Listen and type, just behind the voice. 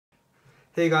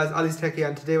Hey guys, Ali's Tech here,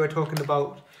 and today we're talking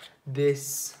about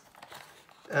this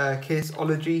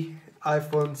Caseology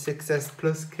iPhone 6s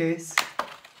Plus case.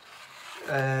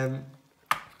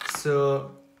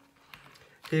 So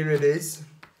here it is.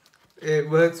 It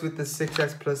works with the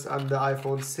 6s Plus and the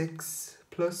iPhone 6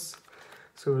 Plus.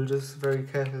 So we'll just very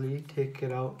carefully take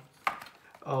it out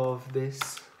of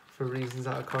this for reasons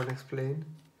that I can't explain.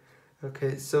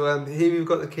 Okay, so here we've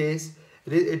got the case.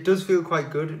 It does feel quite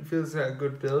good. It feels like a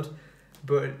good build,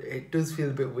 but it does feel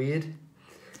a bit weird,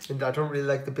 and I don't really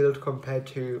like the build compared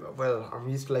to, well, I'm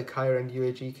used to like higher end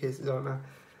UAG cases, aren't I?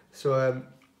 So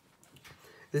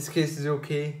this case is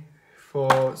okay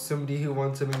for somebody who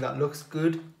wants something that looks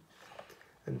good,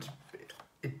 and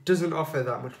it doesn't offer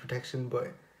that much protection,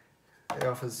 but it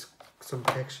offers some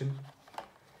protection,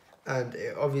 and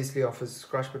it obviously offers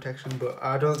scratch protection, but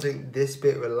I don't think this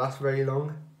bit will last very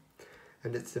long.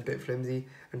 And it's a bit flimsy,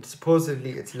 and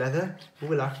supposedly it's leather.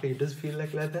 Well, actually it does feel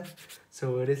like leather,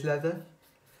 so it is leather.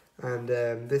 And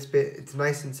this bit, it's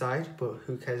nice inside, but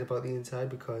who cares about the inside,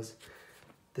 because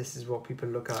this is what people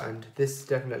look at, and this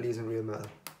definitely isn't real metal.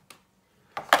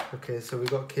 Okay, so we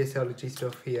got Caseology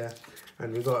stuff here,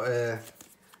 and we got a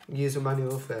user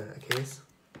manual for a case.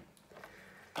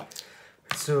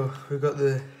 So we got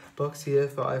the box here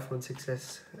for iPhone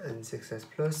 6s and 6s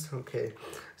Plus. Okay,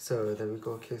 so then we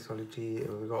got Caseology,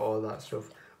 and we got all that stuff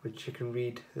which you can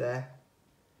read there.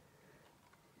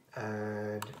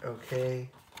 And okay,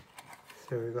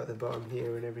 so we got the bottom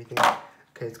here and everything.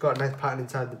 Okay, it's got a nice pattern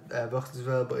inside the box as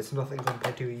well, but it's nothing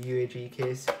compared to a UAG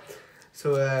case.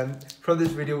 So from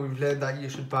this video we've learned that you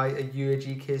should buy a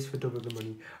UAG case for double the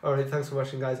money. Alright, thanks for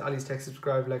watching guys. Ali's Tech,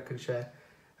 subscribe, like and share,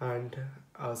 and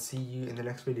I'll see you in the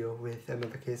next video with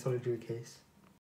another Caseology case.